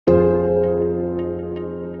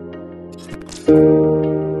Hello,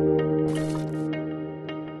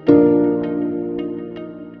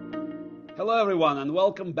 everyone, and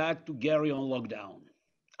welcome back to Garry on Lockdown.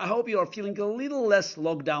 I hope you are feeling a little less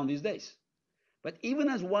locked down these days. But even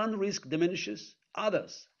as one risk diminishes,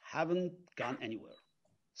 others haven't gone anywhere.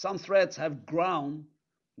 Some threats have grown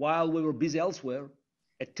while we were busy elsewhere,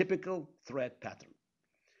 a typical threat pattern.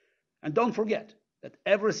 And don't forget that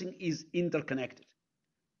everything is interconnected.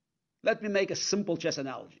 Let me make a simple chess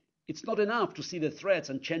analogy. It's not enough to see the threats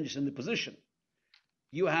and changes in the position.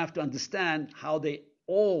 You have to understand how they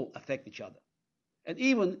all affect each other. And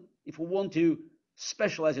even if we want to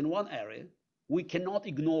specialize in one area, we cannot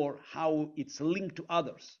ignore how it's linked to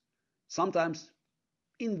others, sometimes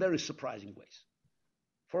in very surprising ways.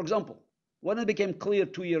 For example, when it became clear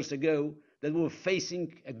 2 years ago that we were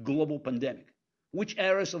facing a global pandemic, which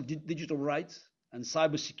areas of digital rights and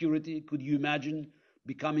cybersecurity could you imagine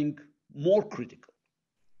becoming more critical?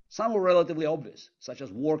 Some were relatively obvious, such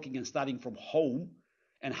as working and studying from home,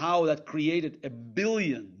 and how that created 1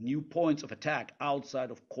 billion new points of attack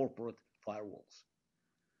outside of corporate firewalls.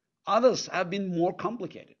 Others have been more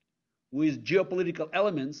complicated, with geopolitical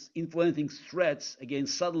elements influencing threats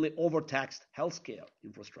against suddenly overtaxed healthcare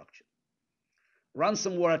infrastructure.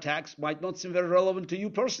 Ransomware attacks might not seem very relevant to you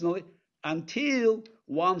personally until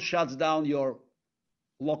one shuts down your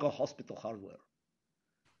local hospital hardware.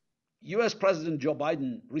 US President Joe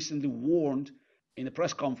Biden recently warned in a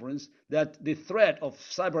press conference that the threat of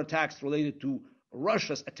cyber attacks related to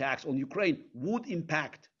Russia's attacks on Ukraine would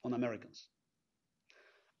impact on Americans.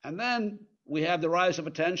 And then we have the rise of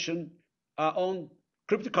attention on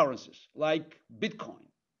cryptocurrencies like Bitcoin,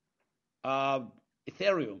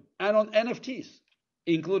 Ethereum, and on NFTs,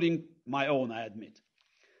 including my own, I admit.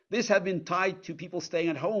 This has been tied to people staying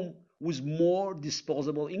at home with more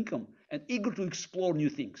disposable income and eager to explore new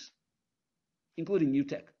things, including new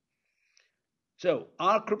tech. So,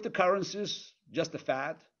 are cryptocurrencies just a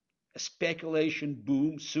fad, a speculation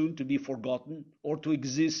boom soon to be forgotten, or to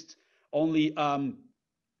exist only on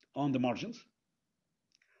the margins?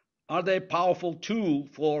 Are they a powerful tool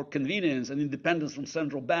for convenience and independence from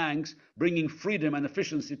central banks, bringing freedom and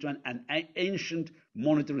efficiency to an ancient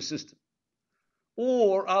monetary system?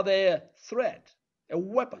 Or are they a threat, a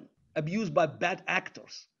weapon abused by bad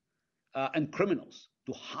actors and criminals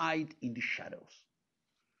to hide in the shadows?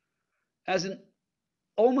 As in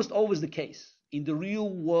almost always the case in the real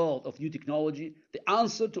world of new technology, the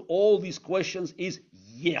answer to all these questions is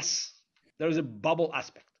yes. There is a bubble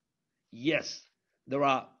aspect. Yes, there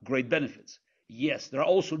are great benefits. Yes, there are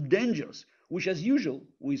also dangers, which, as usual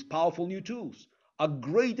with powerful new tools, are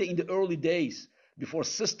greater in the early days before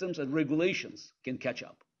systems and regulations can catch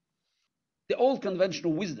up. The old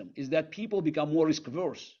conventional wisdom is that people become more risk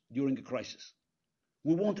averse during a crisis.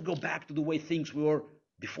 We want to go back to the way things were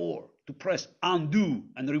before, to press undo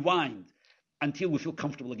and rewind until we feel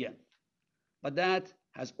comfortable again. But that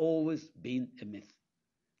has always been a myth.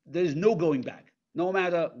 There is no going back. No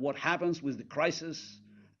matter what happens with the crisis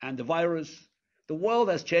and the virus, the world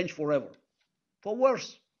has changed forever, for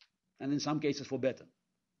worse, and in some cases for better.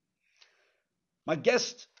 My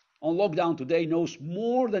guest on Lockdown today knows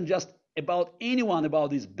more than just about anyone about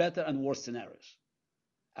these better and worse scenarios,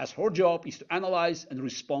 as her job is to analyze and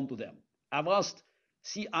respond to them. Avast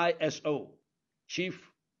CISO,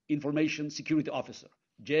 Chief Information Security Officer,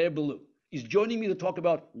 Jaya Baloo, is joining me to talk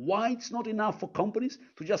about why it's not enough for companies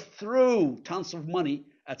to just throw tons of money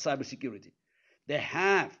at cybersecurity. They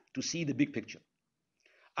have to see the big picture.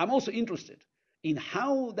 I'm also interested in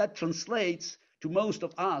how that translates to most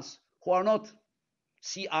of us who are not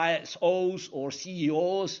CISOs or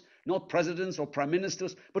CEOs, not presidents or prime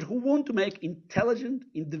ministers, but who want to make intelligent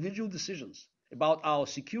individual decisions about our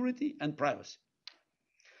security and privacy.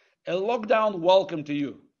 A Lockdown welcome to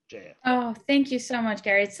you, Jaya. Oh, thank you so much,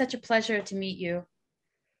 Garry. It's such a pleasure to meet you.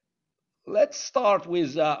 Let's start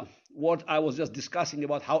with what I was just discussing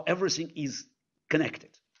about how everything is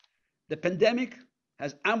connected. The pandemic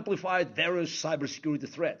has amplified various cybersecurity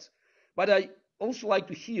threats, but I also like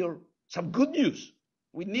to hear some good news.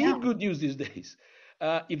 We need good news these days,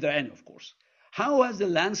 if there are any, of course. How has the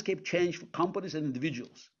landscape changed for companies and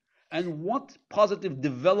individuals? And what positive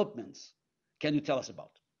developments can you tell us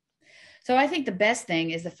about? So I think the best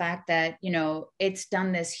thing is the fact that, it's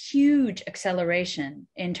done this huge acceleration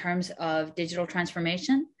in terms of digital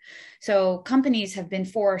transformation. So companies have been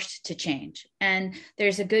forced to change. And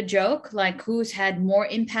there's a good joke, like who's had more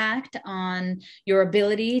impact on your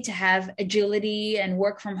ability to have agility and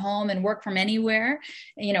work from home and work from anywhere?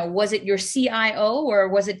 Was it your CIO or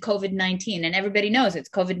was it COVID-19? And everybody knows it's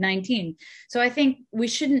COVID-19. So I think we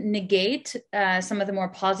shouldn't negate some of the more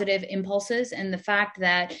positive impulses and the fact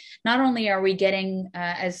that not only are we getting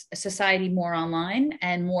as a society more online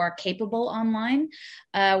and more capable online,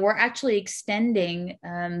 we're actually extending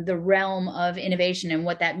the realm of innovation and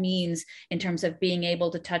what that means in terms of being able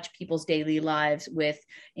to touch people's daily lives with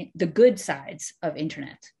the good sides of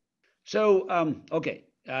internet. So,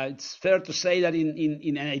 it's fair to say that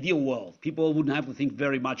in an ideal world, people wouldn't have to think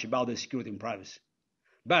very much about their security and privacy.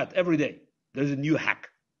 But every day, there's a new hack.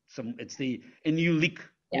 A new leak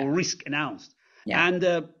or risk announced. Yeah. And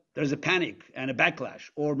there's a panic and a backlash,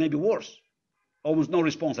 or maybe worse, almost no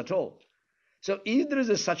response at all. So if there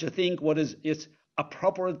is such a thing, it's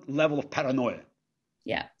appropriate level of paranoia.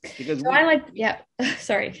 Yeah. Because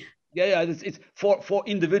sorry. It's for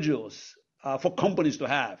individuals, for companies to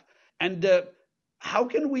have. And how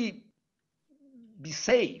can we be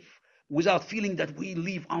safe without feeling that we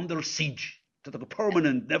live under siege, sort of a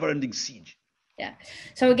permanent, never-ending siege? Yeah.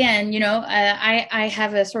 So again, I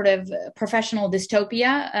have a sort of professional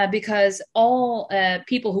dystopia because all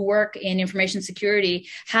people who work in information security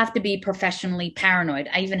have to be professionally paranoid.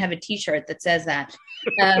 I even have a T-shirt that says that.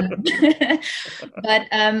 But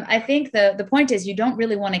I think the point is you don't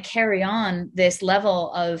really want to carry on this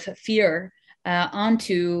level of fear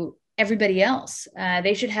onto everybody else.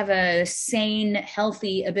 They should have a sane,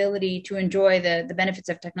 healthy ability to enjoy the benefits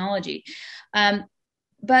of technology.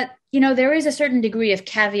 But, there is a certain degree of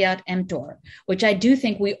caveat emptor, which I do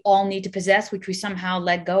think we all need to possess, which we somehow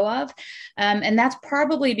let go of. And that's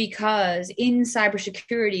probably because in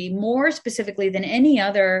cybersecurity, more specifically than any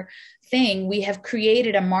other thing, we have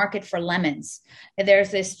created a market for lemons.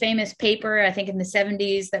 There's this famous paper, I think in the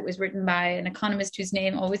 70s, that was written by an economist whose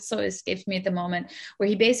name always so escapes me at the moment, where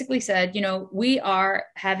he basically said, we are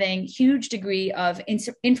having huge degree of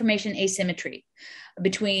information asymmetry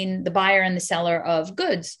between the buyer and the seller of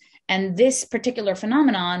goods. And this particular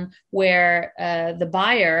phenomenon where the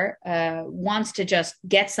buyer wants to just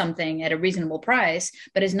get something at a reasonable price,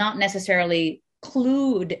 but is not necessarily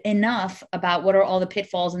clued enough about what are all the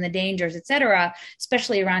pitfalls and the dangers, et cetera,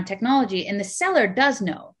 especially around technology. And the seller does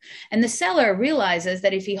know. And the seller realizes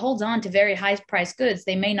that if he holds on to very high priced goods,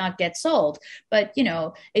 they may not get sold. But,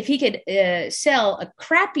 if he could sell a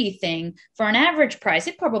crappy thing for an average price,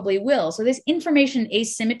 it probably will. So this information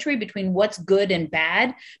asymmetry between what's good and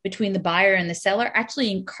bad between the buyer and the seller actually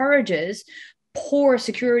encourages poor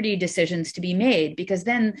security decisions to be made, because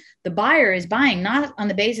then the buyer is buying not on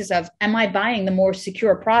the basis of, am I buying the more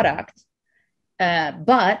secure product,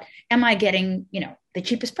 but am I getting, the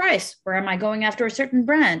cheapest price, or am I going after a certain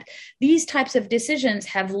brand? These types of decisions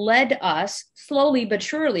have led us slowly but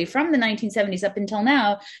surely from the 1970s up until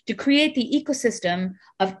now to create the ecosystem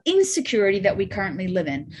of insecurity that we currently live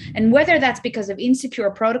in. And whether that's because of insecure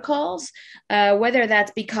protocols, whether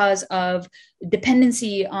that's because of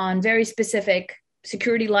dependency on very specific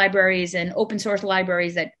security libraries and open source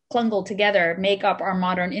libraries that clungle together make up our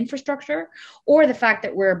modern infrastructure, or the fact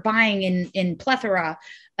that we're buying in plethora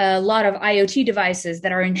a lot of IoT devices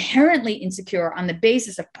that are inherently insecure on the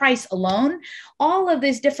basis of price alone, all of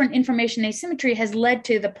this different information asymmetry has led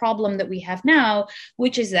to the problem that we have now,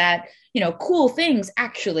 which is that, cool things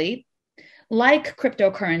actually, like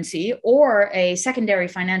cryptocurrency or a secondary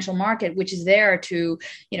financial market, which is there to,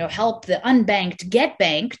 help the unbanked get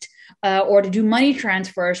banked, or to do money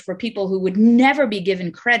transfers for people who would never be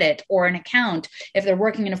given credit or an account if they're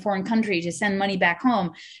working in a foreign country to send money back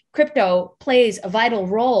home. Crypto plays a vital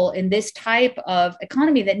role in this type of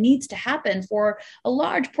economy that needs to happen for a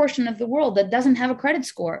large portion of the world that doesn't have a credit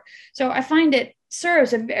score. So I find it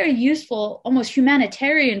serves a very useful, almost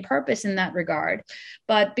humanitarian purpose in that regard.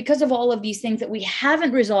 But because of all of these things that we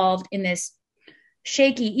haven't resolved in this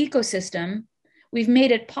shaky ecosystem, we've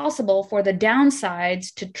made it possible for the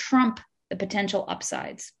downsides to trump the potential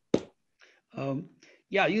upsides.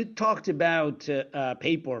 You talked about a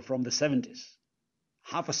paper from the 70s,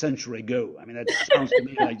 half a century ago. I mean, that sounds to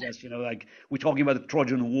me like just, like we're talking about the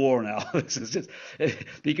Trojan War now. This is just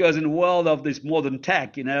because in the world of this modern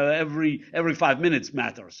tech, every 5 minutes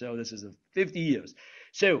matters. So this is 50 years.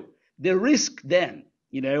 So the risk then,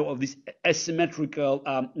 of this asymmetrical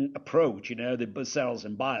approach, the sellers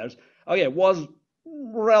and buyers, was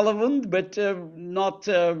relevant, but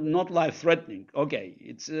not life threatening. Okay,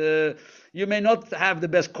 it's you may not have the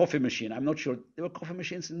best coffee machine. I'm not sure there were coffee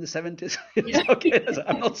machines in the 70s. It's Yeah. okay.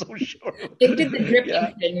 I'm not so sure. They did the dripping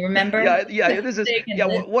Yeah, thing, remember? yeah. This is Steak and yeah.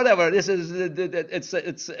 the- Whatever. This is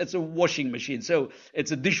it's a washing machine. So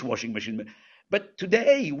it's a dishwashing machine. But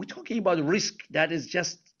today we're talking about risk that is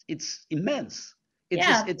just it's immense. It's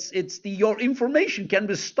just yeah. it's the your information can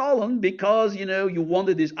be stolen because you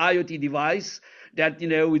wanted this IoT device that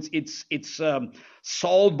it's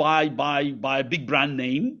sold by a big brand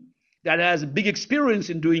name that has a big experience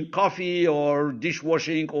in doing coffee or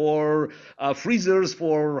dishwashing or freezers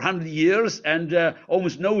for 100 years and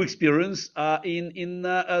almost no experience in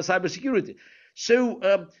cybersecurity.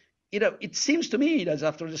 So it seems to me that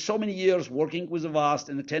after so many years working with Avast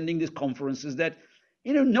and attending these conferences that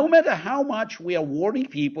no matter how much we are warning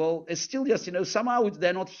people, it's still just somehow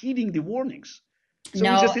they're not heeding the warnings. So it's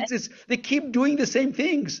No, just it's they keep doing the same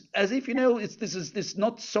things as if this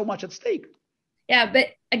not so much at stake. yeah, but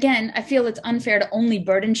again, I feel it's unfair to only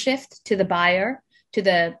burden shift to the buyer, to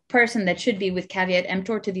the person that should be with caveat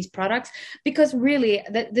emptor to these products, because really,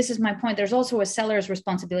 this is my point. There's also a seller's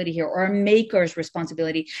responsibility here or a maker's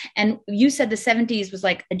responsibility. And you said the 70s was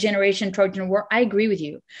like a generation Trojan war. I agree with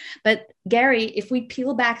you. But Garry, if we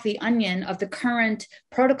peel back the onion of the current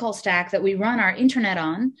protocol stack that we run our internet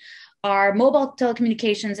on, our mobile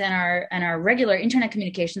telecommunications and our regular internet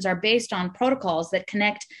communications are based on protocols that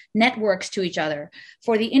connect networks to each other.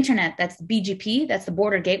 For the internet, that's the BGP, that's the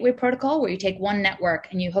Border Gateway Protocol, where you take one network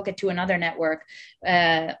and you hook it to another network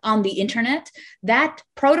on the internet. That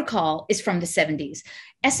protocol is from the 70s.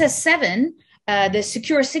 SS7, the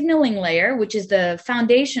secure signaling layer, which is the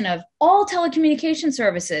foundation of all telecommunication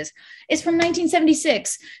services, is from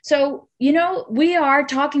 1976. So, we are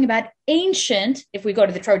talking about ancient, if we go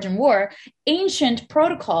to the Trojan War, ancient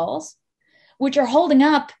protocols, which are holding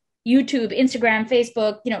up YouTube, Instagram,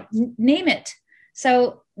 Facebook, name it.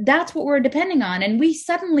 So that's what we're depending on. And we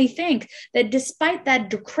suddenly think that despite that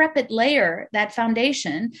decrepit layer, that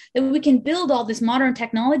foundation, that we can build all this modern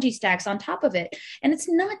technology stacks on top of it. And it's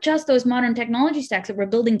not just those modern technology stacks that we're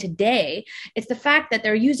building today. It's the fact that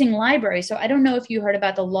they're using libraries. So I don't know if you heard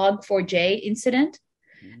about the Log4j incident.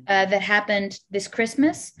 That happened this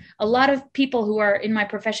Christmas. A lot of people who are in my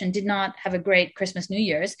profession did not have a great Christmas, New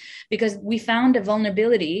Year's, because we found a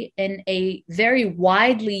vulnerability in a very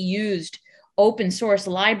widely used open source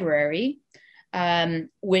library,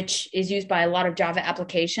 which is used by a lot of Java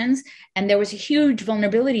applications. And there was a huge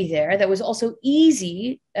vulnerability there that was also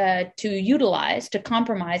easy to utilize to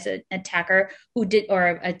compromise an attacker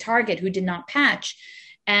or a target who did not patch.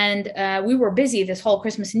 And we were busy this whole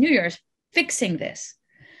Christmas and New Year's fixing this.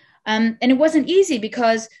 And it wasn't easy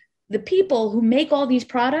because the people who make all these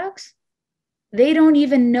products, they don't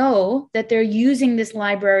even know that they're using this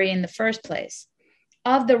library in the first place.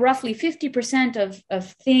 Of the roughly 50%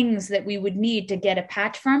 of things that we would need to get a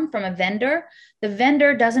patch from a vendor, the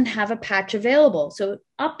vendor doesn't have a patch available. So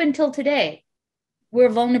up until today, we're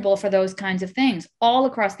vulnerable for those kinds of things all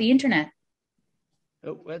across the internet.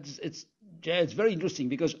 It's very interesting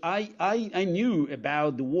because I knew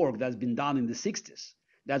about the work that's been done in the 60s.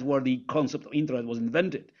 That's where the concept of internet was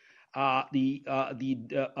invented. The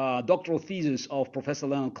doctoral thesis of Professor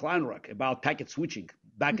Leonard Kleinrock about packet switching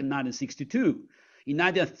back in 1962. In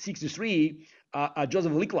 1963,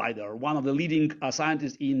 Joseph Licklider, one of the leading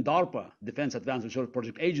scientists in DARPA, Defense Advanced Research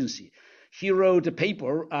Project Agency, he wrote a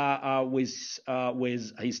paper with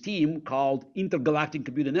his team called Intergalactic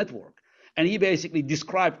Computer Network. And he basically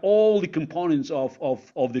described all the components of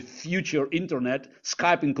the future internet,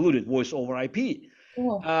 Skype included, voice over IP.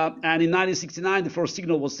 Cool. And in 1969, the first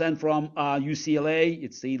signal was sent from UCLA.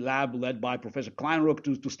 It's a lab led by Professor Kleinrock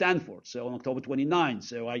to Stanford. So on October 29.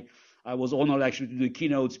 So I was honored actually to do a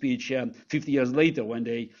keynote speech 50 years later when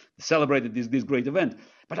they celebrated this great event.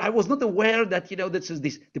 But I was not aware that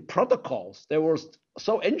the protocols, they were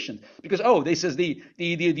so ancient because they says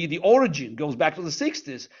the origin goes back to the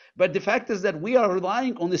 60s. But the fact is that we are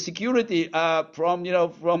relying on the security from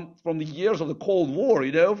the years of the Cold War,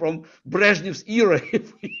 from Brezhnev's era.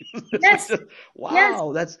 Yes.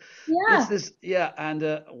 Wow, yes. Wow,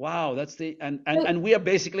 that's and we are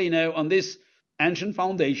basically on this ancient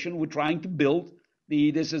foundation we're trying to build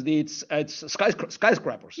it's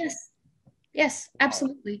skyscrapers. Yes,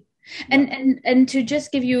 absolutely. And to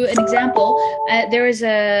just give you an example, there is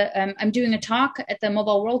I'm doing a talk at the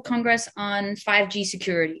Mobile World Congress on 5G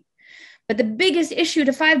security. But the biggest issue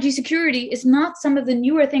to 5G security is not some of the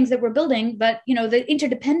newer things that we're building, but the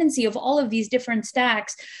interdependency of all of these different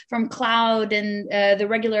stacks from cloud and the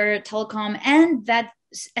regular telecom and that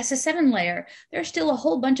SS7 layer, there's still a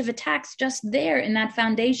whole bunch of attacks just there in that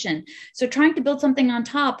foundation. So trying to build something on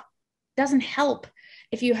top doesn't help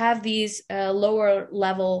if you have these lower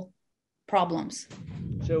level problems.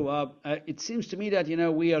 So it seems to me that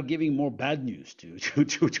we are giving more bad news to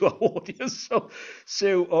our audience.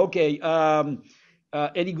 So okay.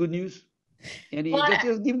 Any good news? Any Well,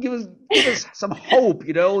 just give us some hope.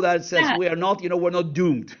 That says yeah. we're not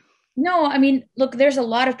doomed. No, I mean, look, there's a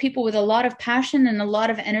lot of people with a lot of passion and a lot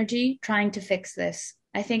of energy trying to fix this.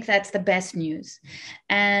 I think that's the best news.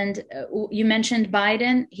 And you mentioned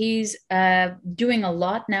Biden. He's doing a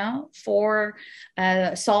lot now for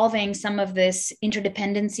solving some of this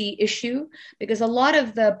interdependency issue, because a lot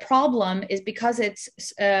of the problem is because it's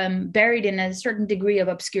buried in a certain degree of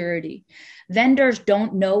obscurity. Vendors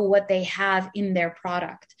don't know what they have in their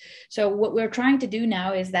product. So what we're trying to do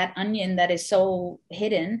now is that onion that is so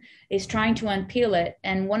hidden is trying to unpeel it.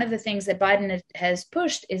 And one of the things that Biden has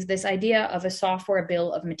pushed is this idea of a software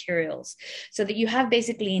bill of materials, so that you have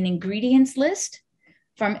basically an ingredients list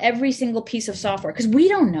from every single piece of software, because we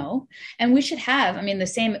don't know. And we should have, I mean, the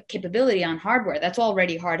same capability on hardware. That's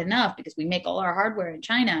already hard enough because we make all our hardware in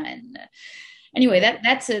China. And anyway,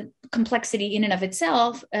 that's a complexity in and of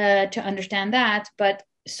itself to understand that. But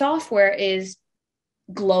software is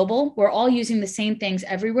global. We're all using the same things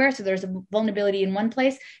everywhere. So there's a vulnerability in one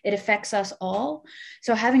place, it affects us all.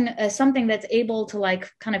 So having something that's able to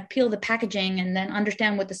like kind of peel the packaging and then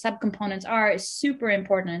understand what the subcomponents are is super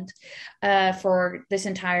important for this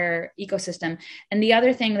entire ecosystem. And the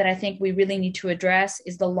other thing that I think we really need to address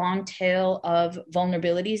is the long tail of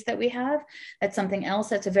vulnerabilities that we have. That's something else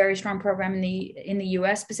that's a very strong program in the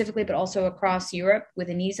US specifically, but also across Europe with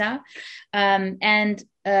ENISA. And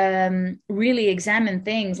really examine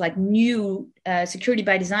things like new security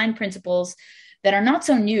by design principles that are not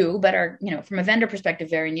so new, but are, from a vendor perspective,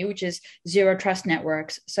 very new, which is zero trust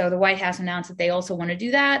networks. So the White House announced that they also want to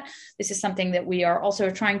do that. This is something that we are also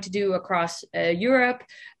trying to do across Europe,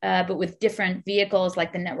 but with different vehicles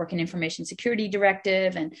like the Network and Information Security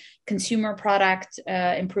Directive and consumer product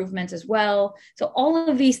improvements as well. So all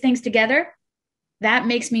of these things together, that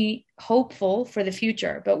makes me hopeful for the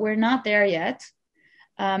future, but we're not there yet.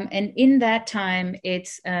 And in that time,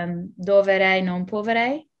 it's dovere non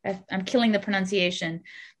povere. I'm killing the pronunciation,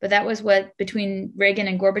 but that was what between Reagan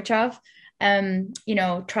and Gorbachev,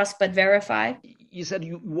 trust but verify. You said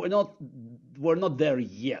we're not there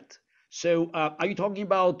yet. So are you talking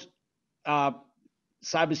about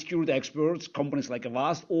cybersecurity experts, companies like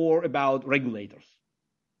Avast, or about regulators,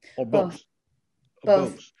 or both?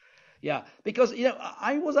 Both. Yeah, because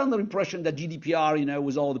I was under the impression that GDPR,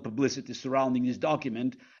 with all the publicity surrounding this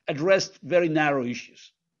document, addressed very narrow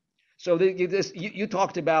issues. So you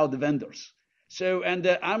talked about the vendors. So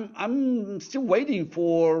I'm still waiting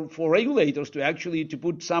for regulators to actually to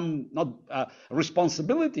put some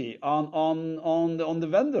responsibility on the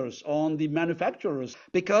vendors, on the manufacturers,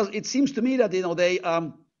 because it seems to me that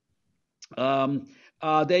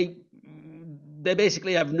they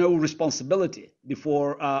basically have no responsibility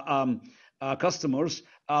before customers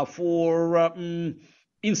for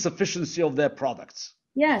insufficiency of their products.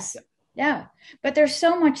 Yes. Yeah. But there's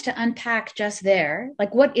so much to unpack just there.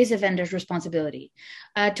 Like, what is a vendor's responsibility?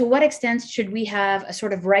 To what extent should we have a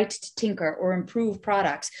sort of right to tinker or improve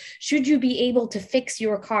products? Should you be able to fix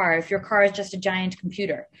your car if your car is just a giant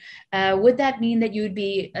computer? Would that mean that you would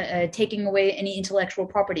be taking away any intellectual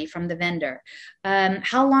property from the vendor?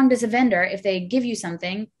 How long does a vendor, if they give you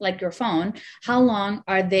something like your phone, how long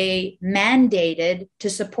are they mandated to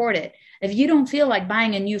support it? If you don't feel like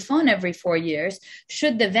buying a new phone every 4 years,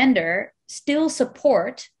 should the vendor still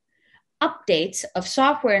support updates of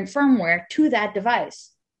software and firmware to that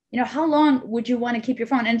device? How long would you want to keep your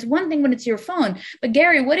phone? And it's one thing when it's your phone, but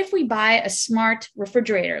Garry, what if we buy a smart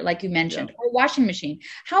refrigerator, like you mentioned, or washing machine?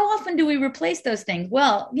 How often do we replace those things?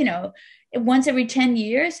 Well, once every 10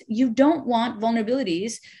 years. You don't want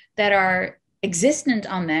vulnerabilities that are existent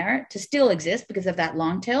on there to still exist because of that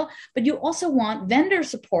long tail, but you also want vendor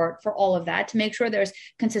support for all of that to make sure there's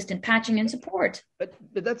consistent patching and support. But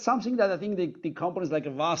that's something that I think the companies like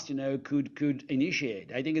Avast, could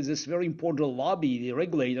initiate. I think it's this very important to lobby the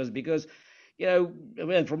regulators, because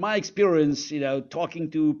from my experience,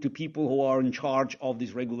 talking to people who are in charge of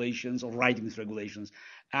these regulations or writing these regulations,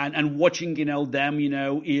 and watching them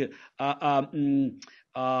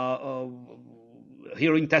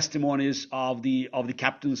hearing testimonies of the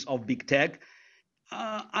captains of big tech,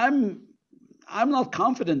 I'm not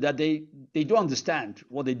confident that they do understand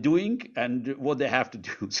what they're doing and what they have to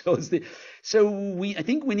do. I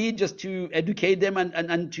think we need just to educate them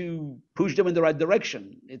and to push them in the right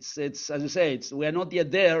direction. It's as you say, we are not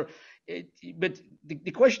yet there. but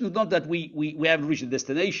the question is not that we haven't reached the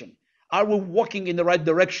destination. Are we walking in the right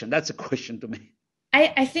direction? That's a question to me.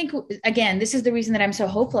 I think, again, this is the reason that I'm so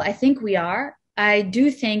hopeful. I think we are. I do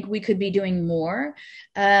think we could be doing more.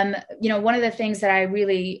 One of the things that I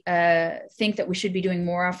really think that we should be doing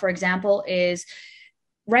more of, for example, is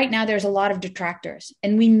right now there's a lot of detractors,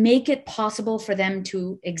 and we make it possible for them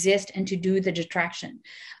to exist and to do the detraction.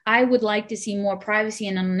 I would like to see more privacy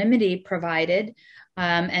and anonymity provided,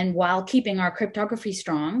 and while keeping our cryptography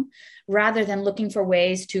strong, rather than looking for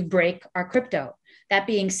ways to break our crypto. That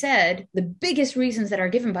being said, the biggest reasons that are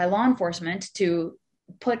given by law enforcement to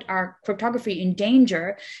put our cryptography in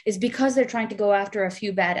danger is because they're trying to go after a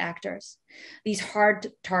few bad actors, these hard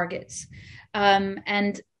targets.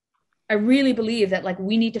 And I really believe that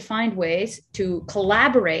we need to find ways to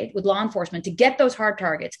collaborate with law enforcement to get those hard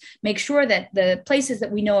targets, make sure that the places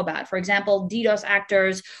that we know about, for example, DDoS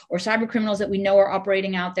actors or cyber criminals that we know are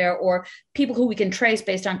operating out there, or people who we can trace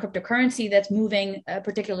based on cryptocurrency that's moving a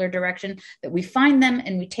particular direction, that we find them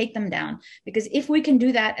and we take them down. Because if we can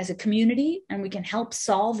do that as a community and we can help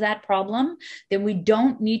solve that problem, then we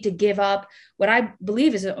don't need to give up what I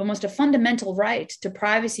believe is almost a fundamental right to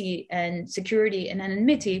privacy and security and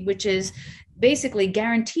anonymity, which is basically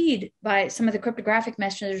guaranteed by some of the cryptographic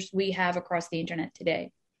measures we have across the internet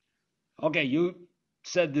today. Okay, you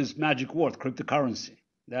said this magic word, cryptocurrency.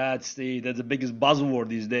 That's the biggest buzzword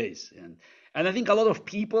these days. And I think a lot of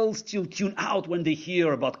people still tune out when they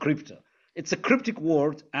hear about crypto. It's a cryptic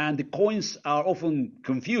word, and the coins are often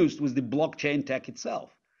confused with the blockchain tech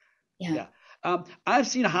itself. Yeah. I've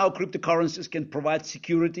seen how cryptocurrencies can provide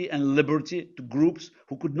security and liberty to groups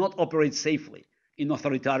who could not operate safely in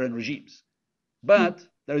authoritarian regimes. But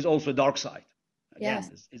there is also a dark side. Again,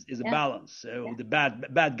 is a balance. So the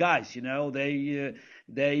bad guys,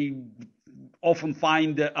 they often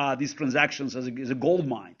find these transactions as a gold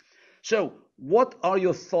mine. So what are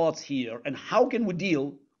your thoughts here, and how can we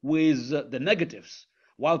deal with the negatives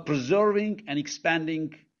while preserving and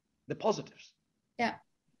expanding the positives?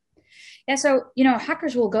 Yeah, so,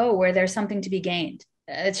 hackers will go where there's something to be gained.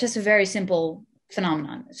 It's just a very simple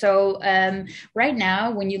phenomenon. So right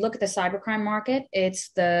now, when you look at the cybercrime market, it's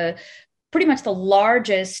pretty much the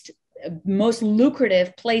largest, most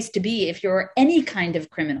lucrative place to be if you're any kind of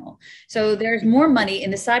criminal. So there's more money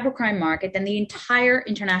in the cybercrime market than the entire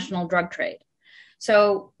international drug trade.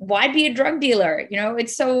 So why be a drug dealer?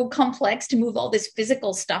 It's so complex to move all this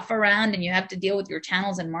physical stuff around, and you have to deal with your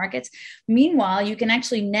channels and markets. Meanwhile, you can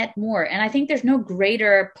actually net more. And I think there's no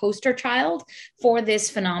greater poster child for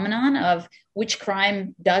this phenomenon of which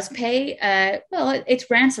crime does pay. It's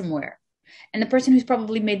ransomware. And the person who's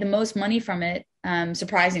probably made the most money from it,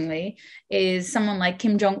 surprisingly, is someone like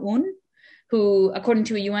Kim Jong-un, who, according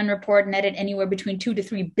to a UN report, netted anywhere between $2 to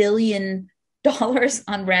 $3 billion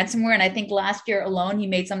on ransomware. And I think last year alone, he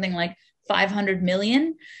made something like 500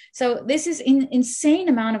 million. So this is an insane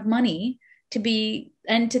amount of money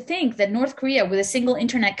and to think that North Korea, with a single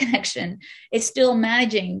internet connection, is still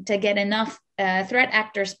managing to get enough threat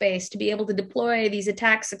actor space to be able to deploy these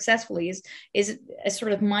attacks successfully is a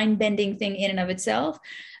sort of mind-bending thing in and of itself.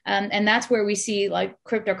 And that's where we see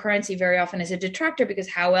cryptocurrency very often as a detractor, because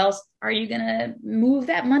how else are you going to move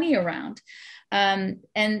that money around?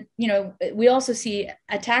 We also see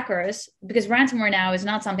attackers, because ransomware now is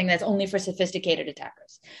not something that's only for sophisticated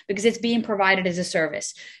attackers, because it's being provided as a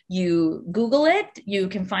service. You Google it, you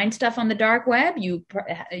can find stuff on the dark web, you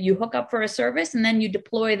hook up for a service, and then you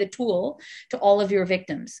deploy the tool to all of your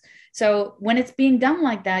victims. So when it's being done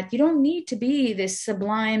like that, you don't need to be this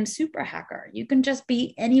sublime super hacker. You can just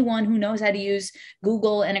be anyone who knows how to use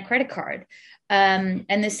Google and a credit card.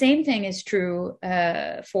 And the same thing is true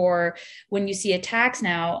for when you see attacks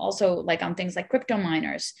now, also on things like crypto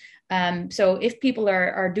miners. So if people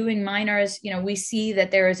are doing miners, we see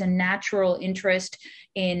that there is a natural interest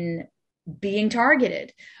in being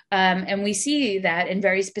targeted. And we see that in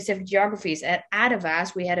very specific geographies. At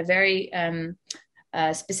Avast, we had a very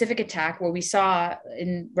specific attack where we saw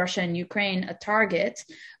in Russia and Ukraine a target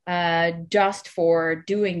just for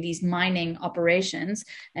doing these mining operations.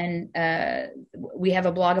 And we have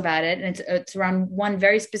a blog about it, and it's around one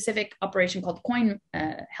very specific operation called Coin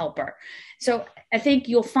Helper. So I think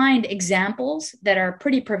you'll find examples that are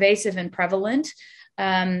pretty pervasive and prevalent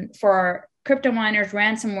for crypto miners,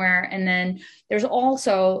 ransomware, and then there's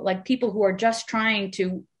also people who are just trying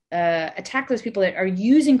to attack those people that are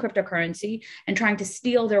using cryptocurrency and trying to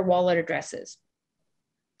steal their wallet addresses.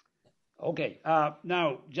 Okay.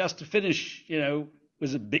 Now, just to finish,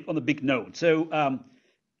 with on a big note. So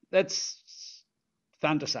let's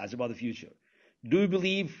fantasize about the future. Do you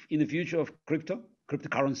believe in the future of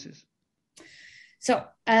cryptocurrencies? So,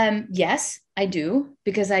 yes, I do,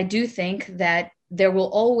 because I do think that there will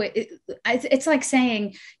always, it's like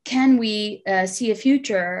saying, can we see a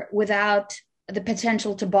future without the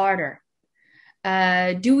potential to barter?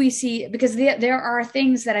 Do we see, because there are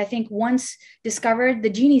things that I think once discovered, the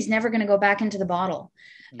genie's never going to go back into the bottle.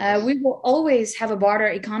 Yes. We will always have a barter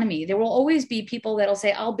economy. There will always be people that'll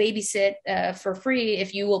say, I'll babysit for free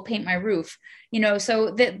if you will paint my roof.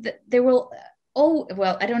 So there will, oh,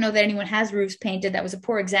 well, I don't know that anyone has roofs painted. That was a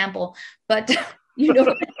poor example, but you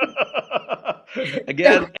know.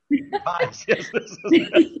 Again,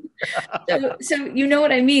 so you know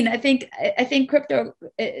what I mean. I think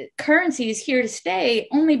cryptocurrency is here to stay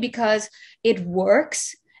only because it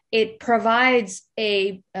works. It provides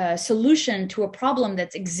a solution to a problem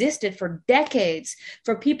that's existed for decades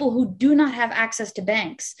for people who do not have access to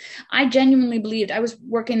banks. I genuinely believed, I was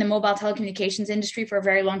working in the mobile telecommunications industry for a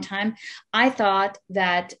very long time. I thought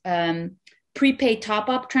that prepaid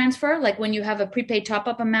top-up transfer, like when you have a prepaid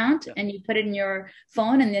top-up amount and you put it in your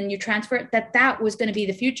phone and then you transfer it, that was going to be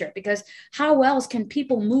the future, because how else can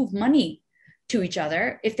people move money to each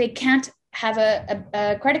other if they can't have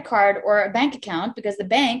a credit card or a bank account, because the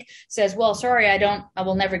bank says, well, sorry, I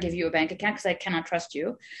will never give you a bank account because I cannot trust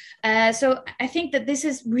you. So I think that this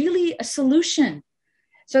is really a solution.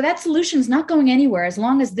 So that solution is not going anywhere as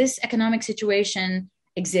long as this economic situation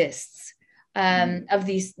exists, of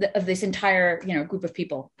this entire group of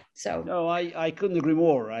people. So no, I couldn't agree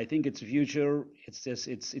more. I think it's a future.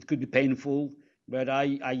 It could be painful, but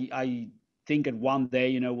I think that one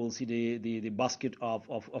day we'll see the basket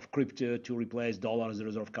of crypto to replace dollar as a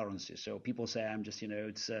reserve currency. So people say I'm just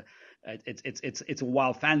it's a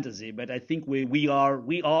wild fantasy, but I think we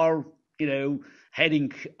are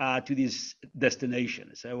heading to this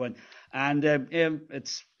destination. So and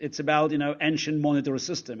it's about ancient monetary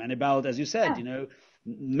system, and about, as you said,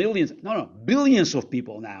 millions, no, billions of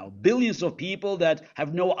people now, billions of people that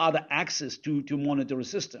have no other access to monetary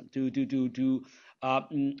system, to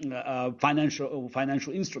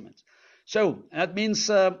financial instruments. So that means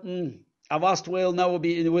Avast will never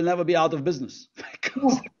be out of business,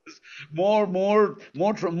 because more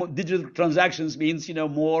digital transactions means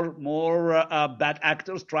more bad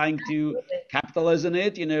actors trying to capitalize on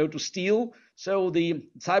it, to steal. So the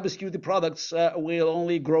cybersecurity products will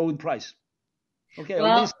only grow in price. Okay,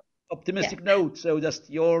 on this optimistic note, so just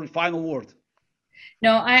your final word.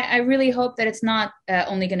 No, I really hope that it's not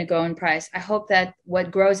only going to go in price. I hope that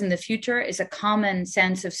what grows in the future is a common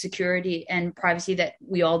sense of security and privacy that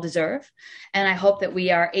we all deserve. And I hope that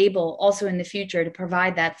we are able also in the future to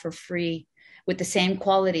provide that for free with the same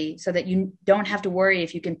quality, so that you don't have to worry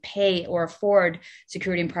if you can pay or afford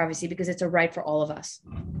security and privacy, because it's a right for all of us.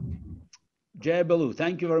 Jaya, Baloo,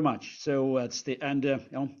 thank you very much. So that's the end.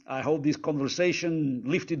 I hope this conversation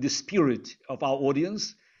lifted the spirit of our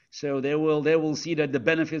audience, so they will see that the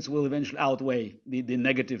benefits will eventually outweigh the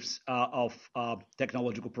negatives of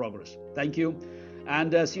technological progress. Thank you,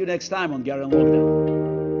 and see you next time on Garry on Lockdown.